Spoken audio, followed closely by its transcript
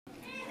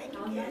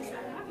Fabulous.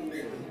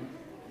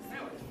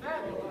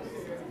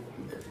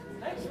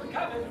 Thanks for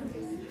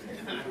coming.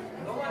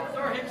 Don't let the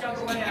door hit you on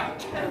the way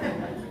out.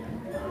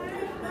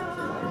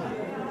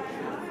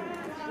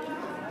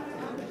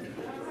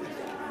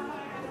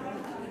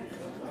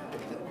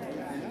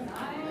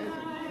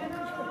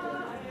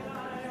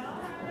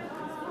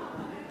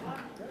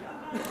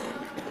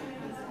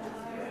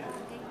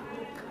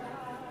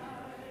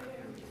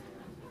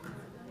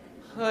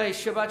 Hey,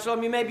 Shabbat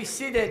Shalom, you may be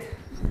seated.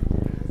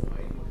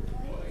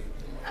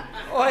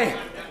 Oi,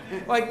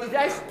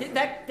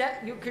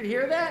 that, you could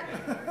hear that?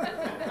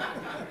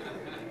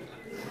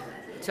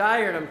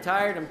 I'm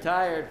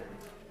tired.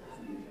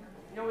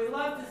 You know, we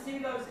love to see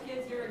those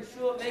kids here in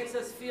shul. It makes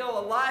us feel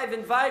alive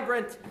and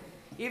vibrant,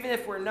 even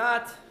if we're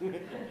not.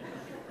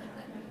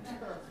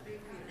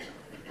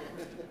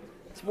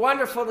 It's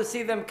wonderful to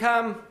see them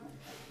come.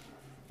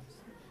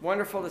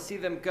 Wonderful to see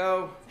them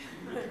go.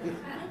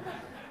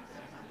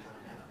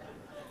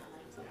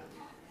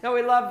 No,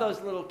 we love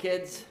those little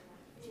kids.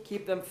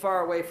 Keep them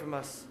far away from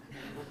us.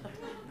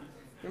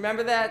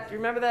 Remember that?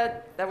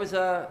 That was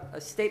a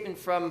statement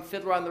from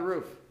Fiddler on the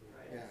Roof.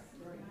 Yeah.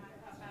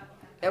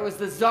 It was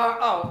the czar.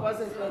 Oh, it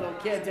wasn't little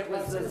kids. It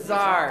was the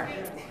czar.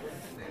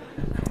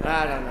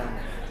 I don't know.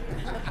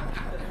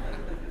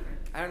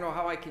 I don't know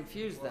how I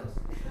confused them.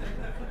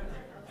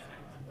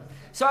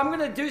 So I'm going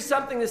to do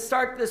something to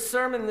start this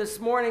sermon this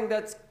morning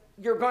that's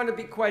you're going to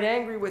be quite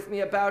angry with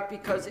me about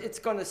because it's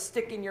going to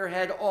stick in your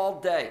head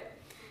all day.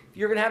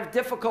 You're going to have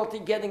difficulty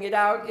getting it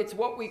out. It's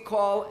what we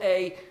call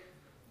a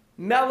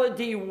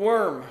melody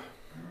worm.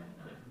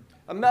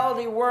 A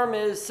melody worm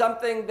is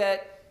something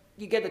that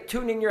you get a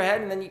tune in your head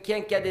and then you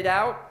can't get it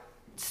out.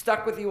 It's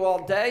stuck with you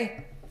all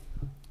day.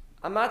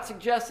 I'm not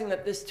suggesting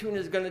that this tune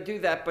is going to do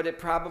that, but it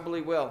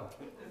probably will.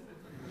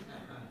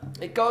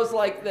 It goes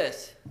like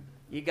this.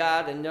 You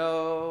got to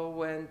know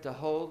when to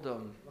hold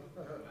 'em.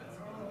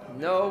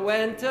 Know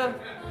when to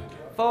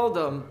fold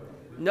 'em.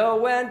 Know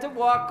when to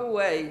walk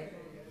away.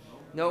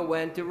 Know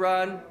when to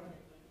run.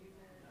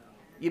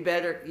 You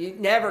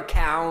never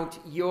count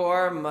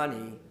your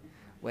money.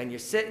 When you're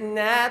sitting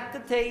at the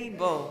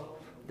table,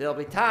 there'll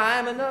be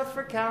time enough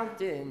for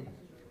counting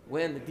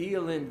when the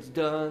dealing's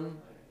done.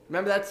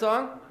 Remember that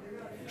song?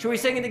 Should we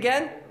sing it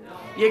again?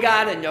 You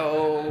gotta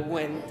know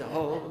when to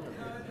hold 'em.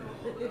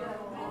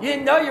 You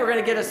didn't know you were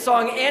gonna get a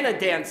song and a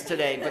dance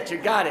today, but you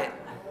got it.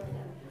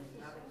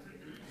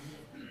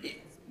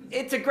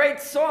 It's a great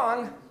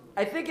song.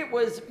 I think it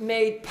was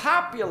made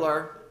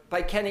popular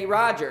by Kenny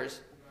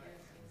Rogers,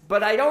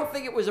 but I don't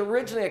think it was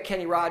originally a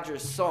Kenny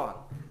Rogers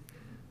song.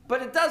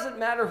 But it doesn't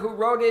matter who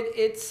wrote it.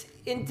 It's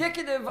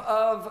indicative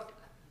of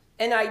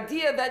an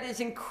idea that is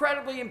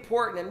incredibly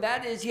important, and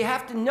that is you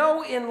have to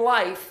know in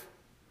life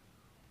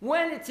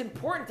when it's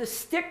important to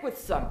stick with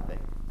something,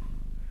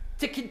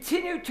 to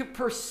continue to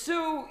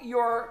pursue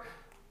your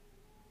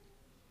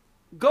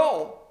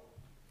goal.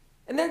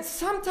 And then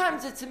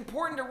sometimes it's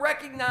important to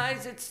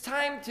recognize it's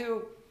time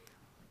to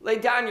lay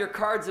down your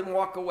cards and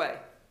walk away.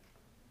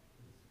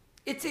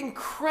 It's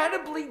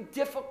incredibly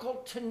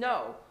difficult to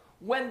know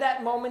when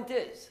that moment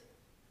is.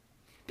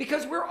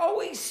 Because we're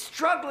always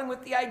struggling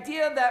with the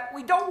idea that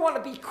we don't want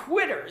to be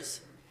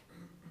quitters.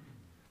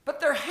 But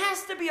there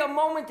has to be a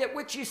moment at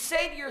which you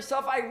say to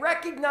yourself, I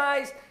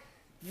recognize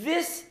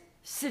this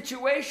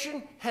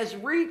situation has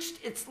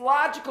reached its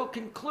logical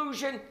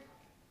conclusion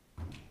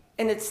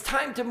and it's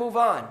time to move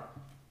on.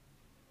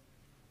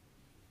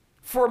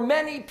 For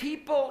many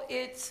people,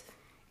 it's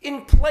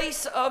in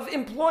place of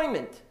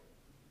employment,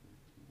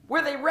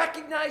 where they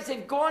recognize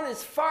they've gone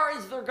as far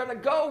as they're going to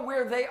go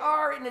where they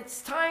are, and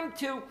it's time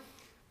to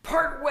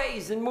part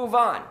ways and move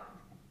on.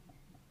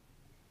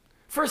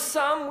 For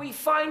some, we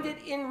find it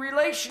in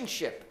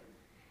relationship,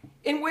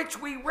 in which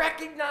we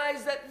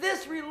recognize that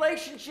this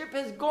relationship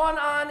has gone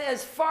on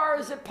as far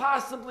as it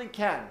possibly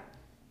can,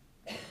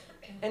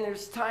 and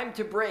there's time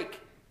to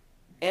break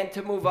and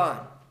to move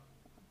on.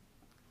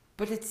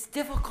 But it's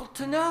difficult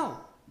to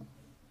know.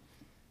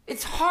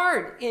 It's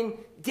hard in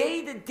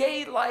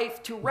day-to-day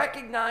life to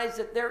recognize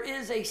that there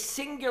is a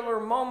singular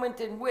moment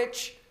in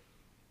which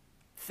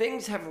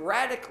things have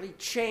radically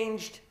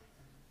changed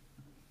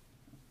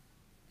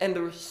and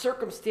the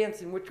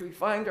circumstance in which we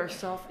find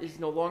ourselves is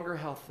no longer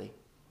healthy.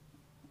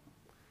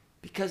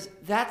 Because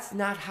that's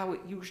not how it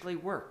usually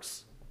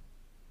works.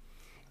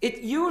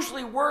 It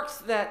usually works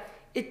that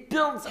it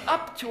builds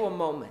up to a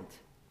moment,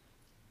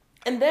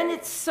 and then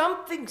it's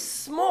something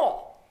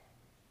small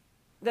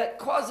that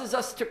causes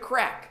us to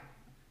crack.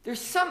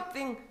 There's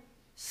something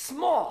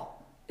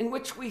small in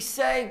which we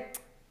say,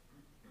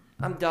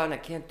 I'm done, I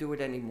can't do it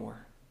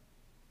anymore.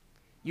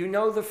 You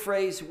know the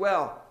phrase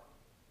well,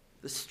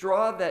 the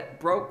straw that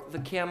broke the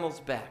camel's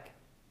back.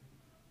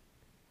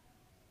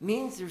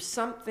 Means there's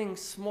something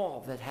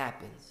small that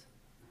happens.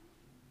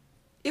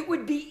 It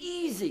would be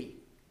easy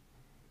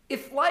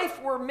if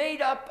life were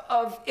made up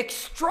of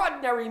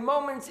extraordinary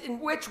moments in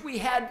which we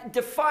had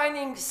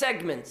defining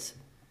segments.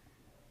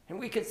 And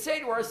we could say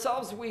to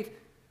ourselves, we've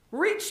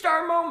reached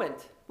our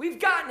moment. We've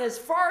gotten as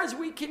far as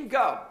we can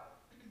go.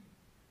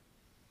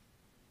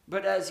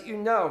 But as you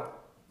know,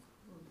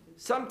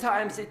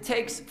 sometimes it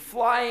takes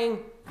flying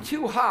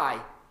too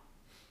high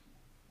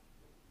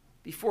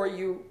before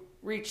you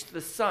reach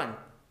the sun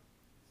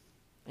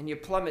and you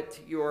plummet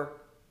to your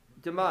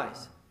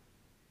demise.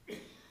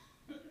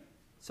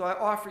 So I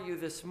offer you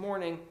this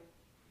morning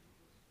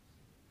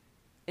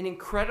an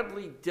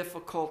incredibly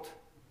difficult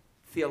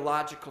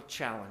theological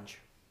challenge.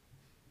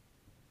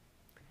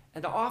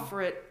 And to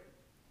offer it,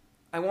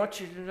 I want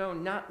you to know,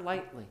 not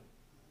lightly,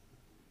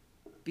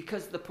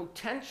 because the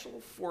potential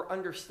for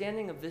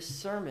understanding of this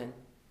sermon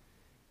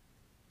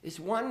is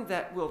one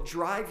that will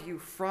drive you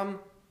from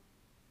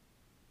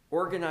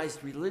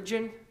organized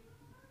religion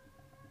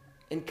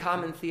and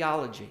common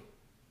theology.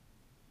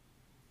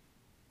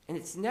 And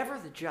it's never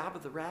the job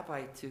of the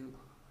rabbi to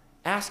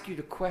ask you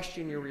to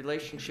question your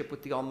relationship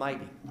with the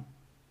Almighty.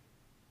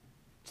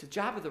 It's the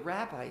job of the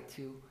rabbi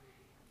to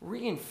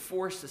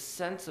reinforce a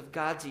sense of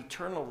God's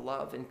eternal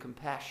love and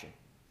compassion.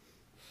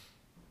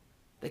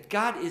 That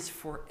God is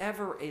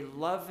forever a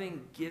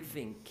loving,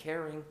 giving,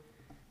 caring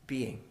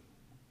being.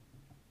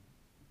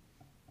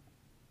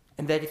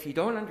 And that if you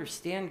don't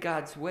understand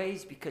God's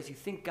ways because you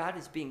think God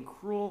is being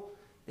cruel,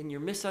 then you're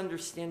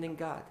misunderstanding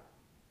God.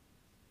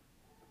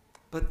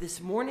 But this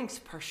morning's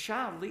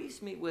parsha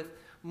leaves me with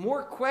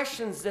more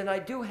questions than I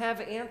do have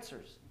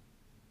answers.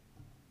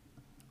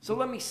 So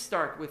let me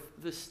start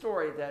with the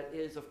story that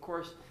is, of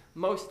course,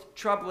 most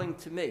troubling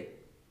to me.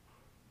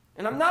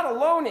 And I'm not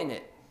alone in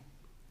it.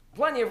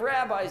 Plenty of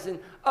rabbis and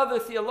other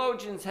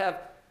theologians have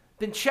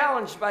been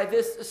challenged by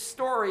this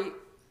story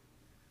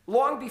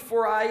long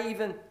before I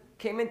even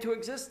came into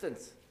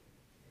existence.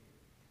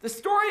 The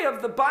story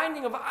of the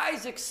binding of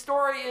Isaac's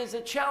story is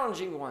a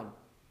challenging one.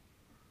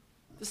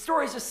 The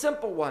story is a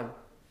simple one.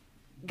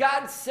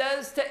 God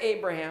says to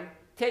Abraham,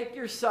 take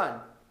your son,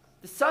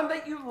 the son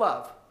that you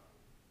love,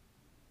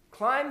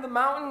 climb the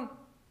mountain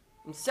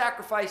and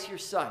sacrifice your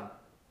son.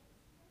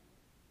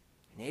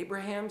 And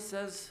Abraham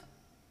says,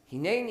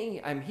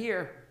 Hineni, I'm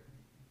here.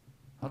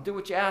 I'll do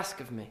what you ask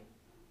of me.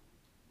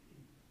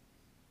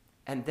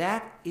 And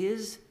that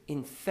is,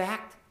 in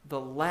fact, the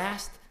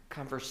last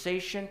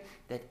conversation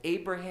that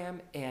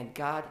Abraham and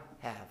God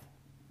have.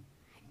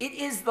 It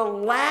is the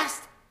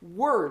last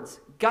words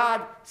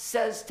God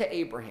says to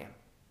Abraham.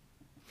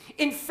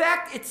 In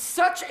fact, it's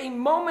such a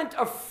moment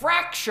of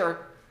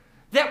fracture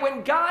that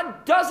when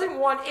God doesn't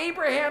want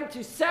Abraham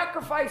to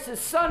sacrifice his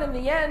son in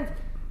the end,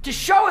 to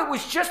show it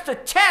was just a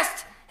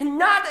test and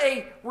not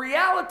a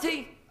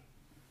reality,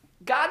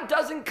 God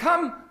doesn't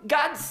come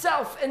God's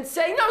self and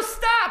say, no,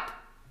 stop.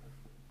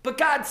 But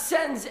God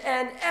sends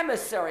an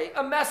emissary,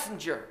 a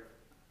messenger.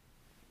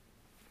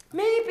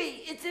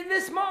 Maybe it's in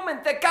this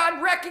moment that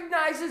God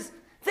recognizes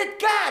that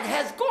God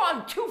has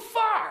gone too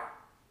far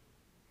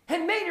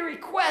and made a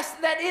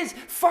request that is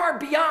far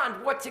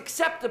beyond what's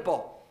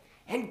acceptable.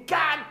 And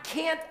God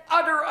can't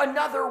utter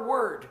another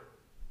word.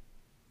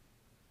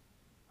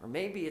 Or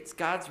maybe it's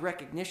God's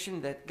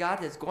recognition that God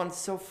has gone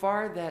so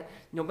far that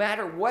no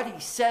matter what he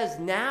says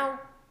now,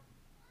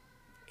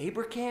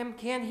 Abraham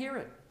can't hear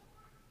it.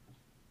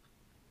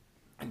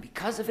 And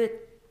because of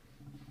it,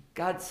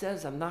 God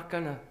says, I'm not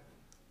going to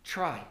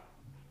try.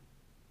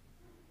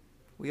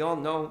 We all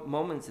know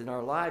moments in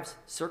our lives,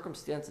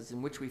 circumstances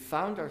in which we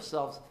found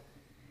ourselves,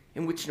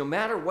 in which no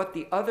matter what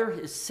the other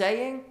is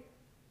saying,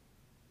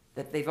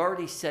 that they've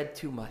already said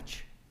too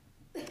much.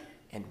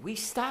 And we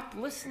stop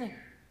listening.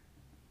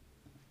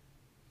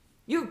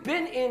 You've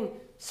been in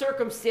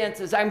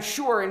circumstances, I'm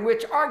sure, in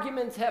which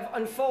arguments have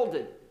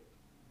unfolded.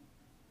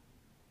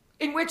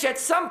 In which at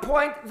some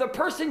point the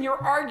person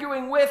you're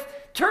arguing with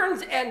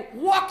turns and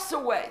walks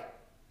away.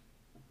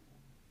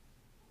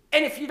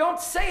 And if you don't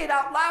say it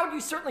out loud,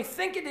 you certainly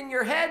think it in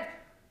your head.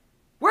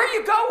 Where are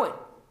you going?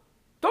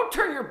 Don't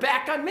turn your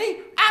back on me.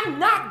 I'm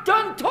not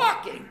done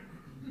talking.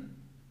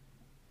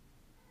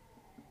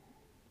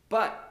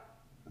 But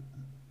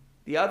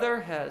the other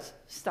has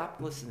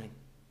stopped listening.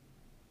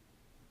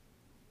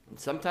 And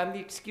sometimes the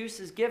excuse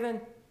is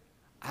given,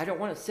 I don't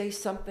want to say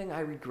something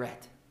I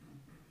regret.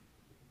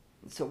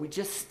 And so we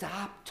just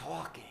stop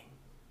talking.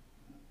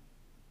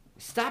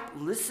 We stop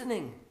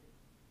listening.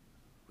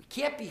 We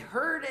can't be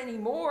heard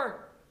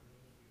anymore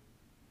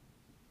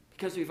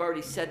because we've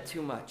already said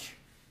too much.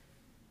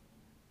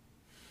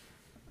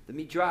 The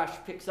Midrash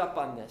picks up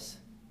on this.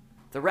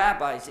 The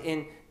rabbis,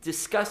 in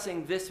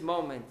discussing this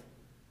moment,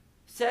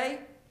 say,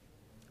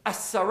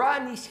 Asara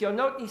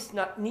nisyonot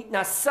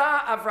nasa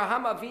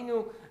Avraham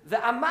Avinu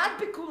ve'amad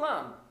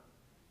bekulam.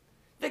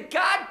 That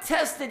God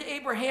tested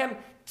Abraham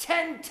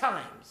 10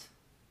 times.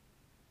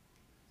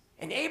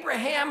 And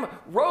Abraham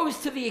rose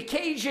to the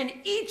occasion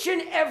each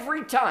and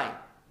every time.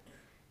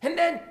 And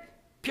then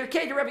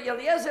Pirkei de Rebbe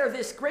Eliezer,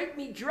 this great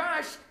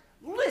Midrash,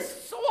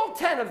 lists all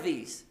 10 of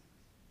these.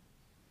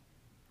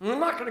 And I'm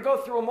not going to go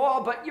through them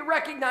all, but you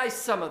recognize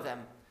some of them.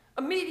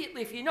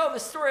 Immediately, if you know the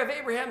story of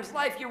Abraham's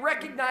life, you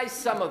recognize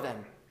some of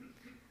them.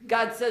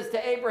 God says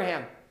to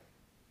Abraham,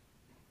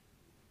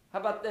 how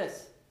about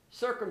this?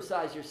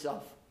 Circumcise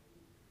yourself.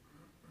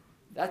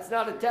 That's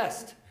not a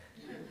test.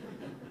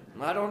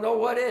 I don't know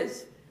what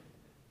is.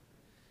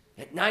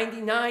 At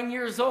 99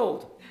 years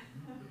old,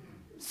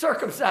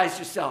 circumcise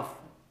yourself.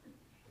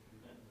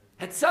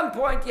 At some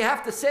point, you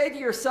have to say to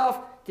yourself,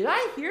 did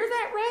I hear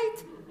that right?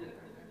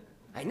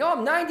 I know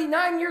I'm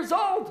 99 years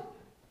old.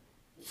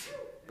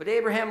 But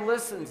Abraham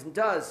listens and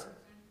does.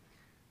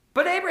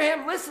 But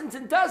Abraham listens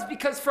and does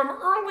because from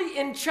early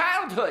in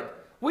childhood,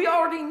 we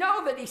already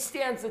know that he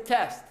stands the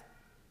test.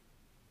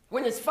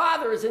 When his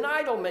father is an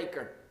idol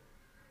maker,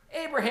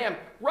 Abraham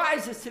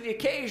rises to the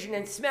occasion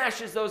and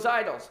smashes those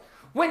idols.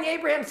 When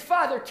Abraham's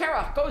father,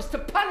 Terah, goes to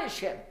punish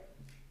him,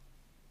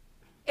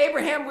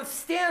 Abraham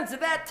withstands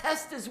that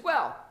test as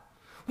well.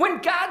 When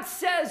God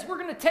says, we're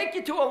going to take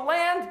you to a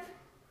land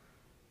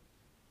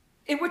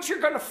in which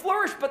you're going to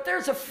flourish, but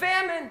there's a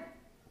famine,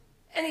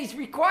 and he's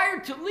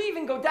required to leave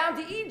and go down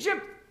to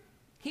Egypt,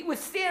 he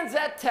withstands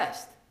that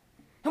test.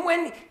 And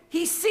when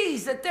he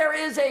sees that there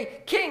is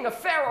a king, a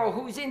pharaoh,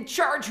 who's in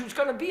charge, who's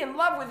going to be in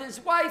love with his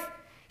wife,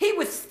 he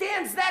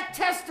withstands that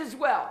test as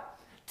well.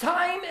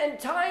 Time and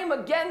time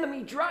again, the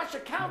Midrash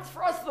accounts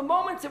for us the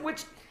moments in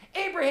which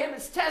Abraham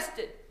is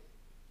tested,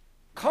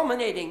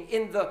 culminating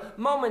in the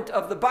moment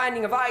of the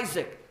binding of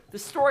Isaac, the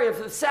story of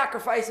the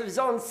sacrifice of his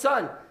own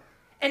son.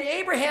 And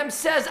Abraham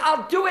says,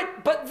 I'll do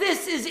it, but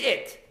this is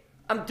it.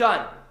 I'm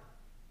done.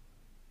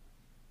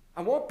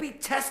 I won't be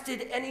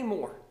tested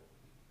anymore.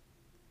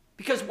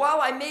 Because while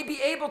I may be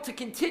able to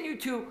continue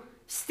to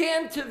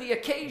stand to the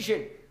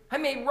occasion, I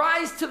may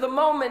rise to the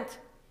moment,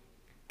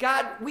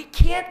 God, we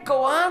can't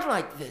go on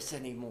like this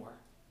anymore.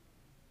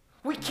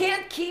 We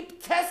can't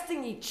keep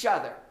testing each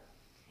other.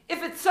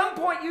 If at some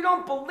point you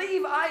don't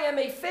believe I am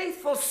a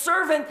faithful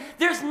servant,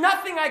 there's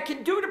nothing I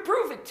can do to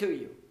prove it to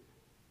you.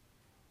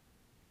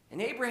 And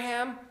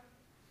Abraham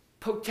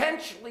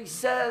potentially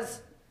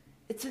says,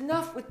 it's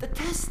enough with the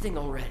testing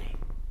already.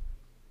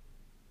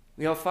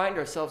 We all find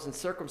ourselves in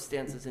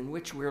circumstances in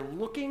which we're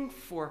looking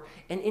for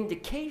an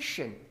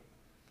indication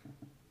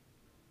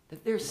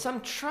that there's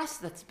some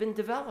trust that's been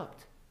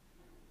developed.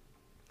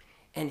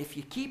 And if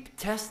you keep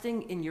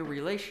testing in your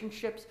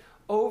relationships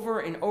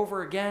over and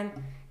over again,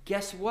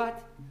 guess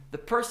what? The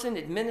person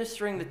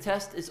administering the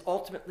test is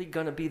ultimately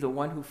going to be the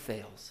one who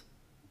fails.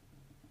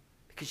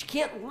 Because you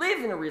can't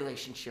live in a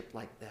relationship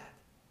like that.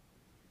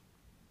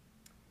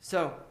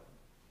 So,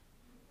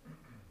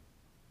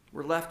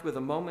 we're left with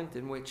a moment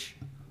in which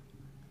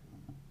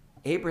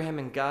Abraham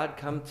and God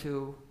come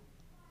to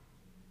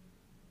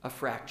a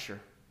fracture.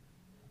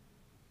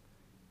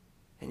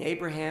 And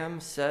Abraham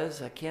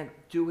says, I can't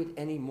do it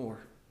anymore.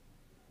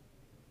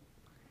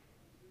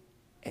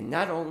 And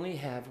not only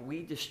have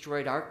we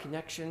destroyed our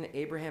connection,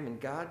 Abraham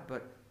and God,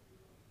 but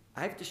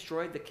I've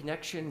destroyed the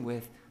connection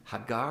with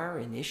Hagar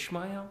and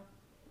Ishmael.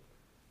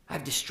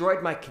 I've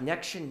destroyed my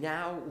connection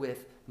now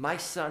with my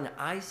son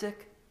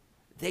Isaac.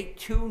 They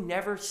too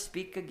never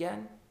speak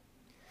again.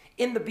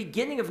 In the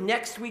beginning of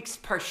next week's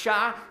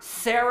Parsha,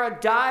 Sarah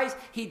dies.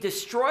 He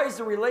destroys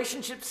the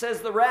relationship,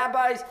 says the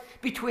rabbis,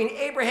 between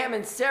Abraham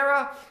and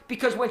Sarah,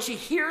 because when she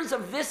hears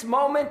of this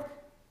moment,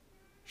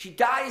 she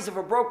dies of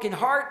a broken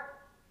heart.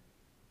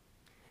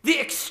 The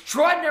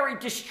extraordinary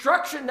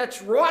destruction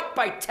that's wrought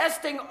by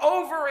testing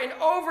over and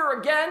over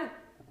again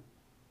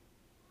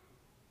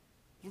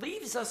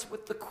leaves us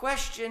with the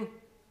question,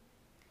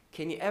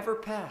 can you ever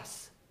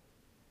pass?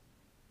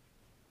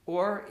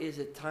 Or is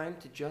it time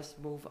to just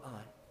move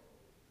on?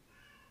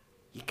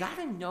 You got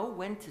to know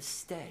when to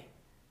stay.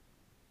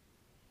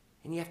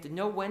 And you have to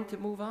know when to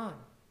move on.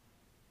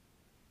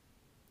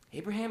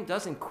 Abraham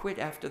doesn't quit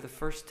after the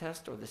first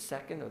test or the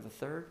second or the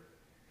third.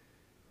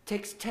 It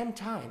takes 10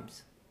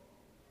 times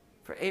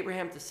for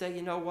Abraham to say,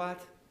 you know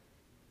what?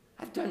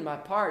 I've done my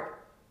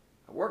part.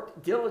 I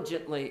worked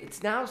diligently.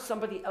 It's now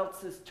somebody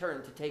else's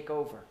turn to take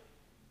over.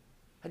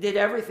 I did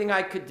everything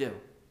I could do.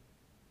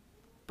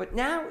 But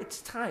now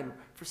it's time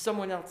for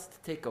someone else to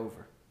take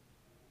over.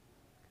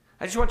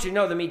 I just want you to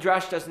know the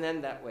Midrash doesn't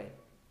end that way.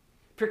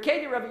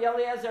 Pirkei Rabbi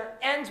Eliezer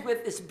ends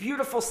with this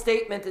beautiful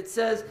statement. It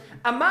says,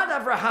 Amad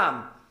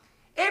Avraham,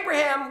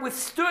 Abraham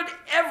withstood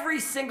every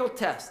single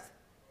test.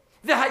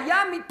 And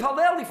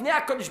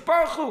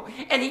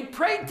he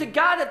prayed to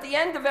God at the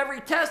end of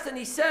every test, and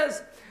he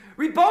says,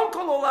 Ribon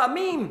kol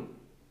olamim,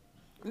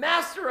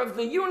 Master of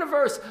the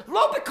universe,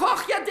 lo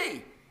bekoch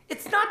yadi.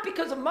 It's not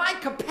because of my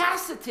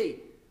capacity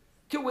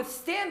to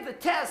withstand the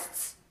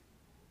tests.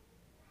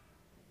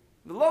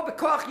 Lo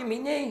bekoch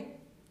yamini.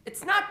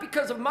 It's not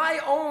because of my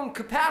own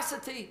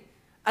capacity,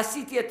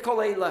 asiti et kol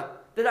eila,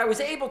 that I was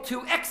able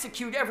to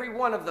execute every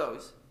one of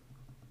those.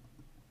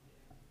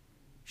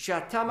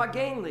 Shata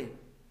magen li.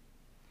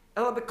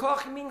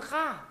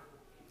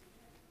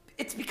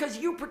 It's because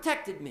you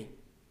protected me.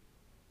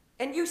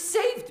 And you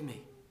saved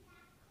me.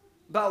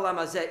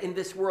 In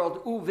this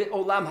world, uve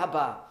olam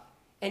haba.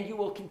 And you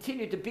will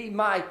continue to be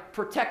my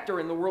protector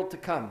in the world to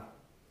come.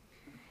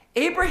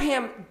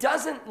 Abraham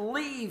doesn't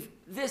leave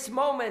this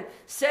moment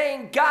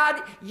saying,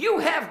 God, you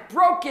have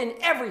broken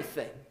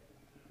everything.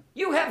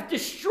 You have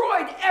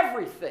destroyed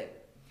everything.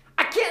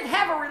 I can't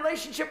have a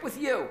relationship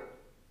with you.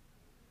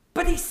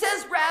 But he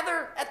says,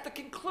 rather, at the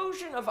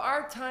conclusion of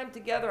our time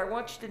together, I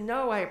want you to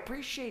know I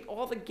appreciate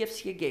all the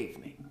gifts you gave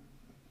me.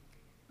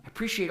 I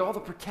appreciate all the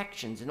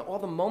protections and all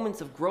the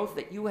moments of growth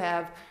that you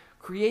have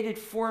created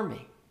for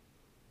me.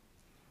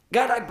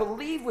 God, I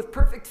believe with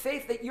perfect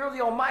faith that you're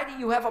the Almighty,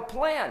 you have a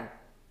plan.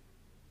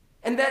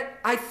 And that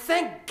I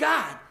thank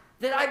God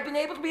that I've been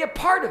able to be a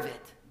part of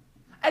it.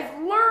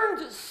 I've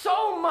learned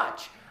so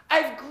much.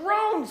 I've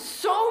grown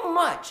so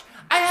much.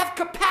 I have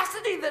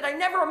capacity that I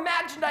never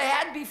imagined I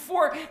had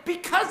before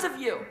because of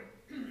you.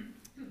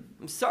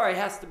 I'm sorry, it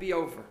has to be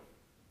over.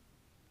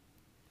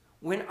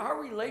 When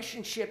our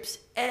relationships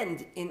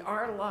end in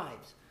our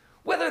lives,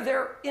 whether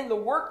they're in the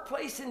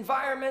workplace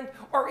environment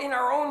or in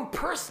our own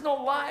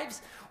personal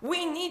lives,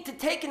 we need to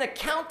take an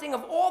accounting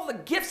of all the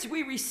gifts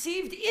we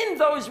received in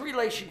those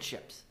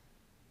relationships.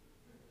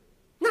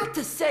 Not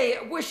to say,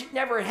 I wish it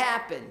never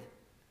happened.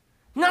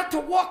 Not to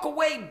walk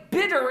away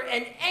bitter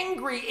and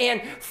angry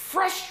and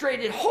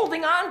frustrated,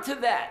 holding on to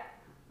that.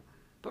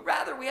 But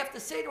rather, we have to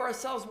say to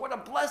ourselves what a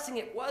blessing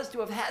it was to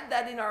have had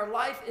that in our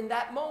life in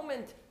that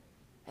moment,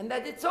 and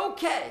that it's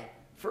okay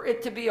for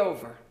it to be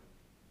over.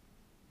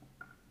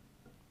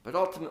 But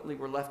ultimately,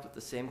 we're left with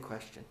the same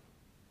question.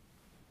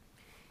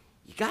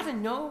 You got to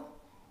know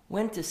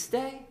when to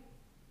stay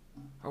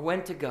or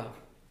when to go.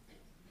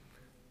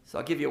 So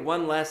I'll give you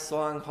one last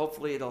song.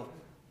 Hopefully it'll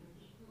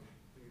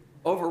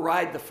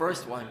override the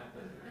first one.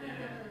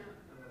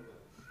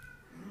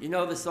 You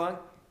know the song?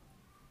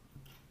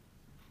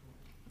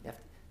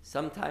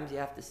 Sometimes you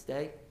have to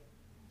stay.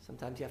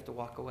 Sometimes you have to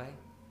walk away.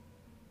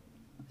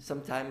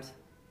 Sometimes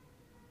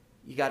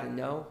you got to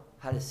know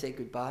how to say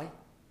goodbye.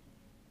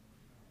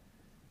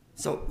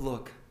 So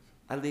look,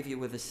 I leave you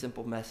with a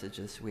simple message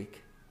this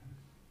week.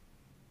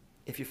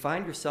 If you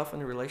find yourself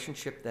in a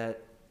relationship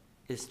that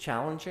is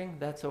challenging,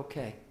 that's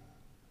okay.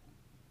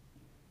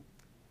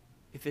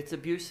 If it's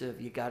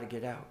abusive, you got to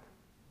get out.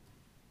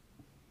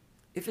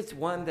 If it's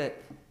one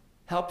that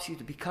helps you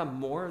to become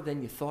more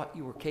than you thought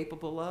you were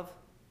capable of,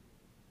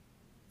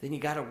 then you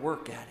got to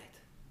work at it.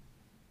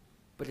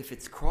 But if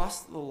it's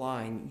crossed the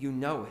line, you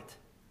know it,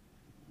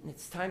 and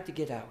it's time to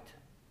get out.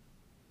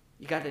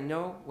 You got to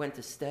know when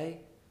to stay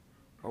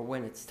or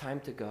when it's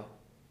time to go.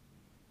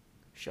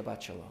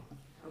 Shabbat Shalom.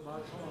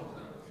 Shabbat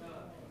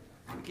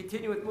Shalom. We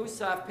continue with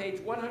Musaf,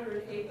 page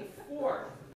 184.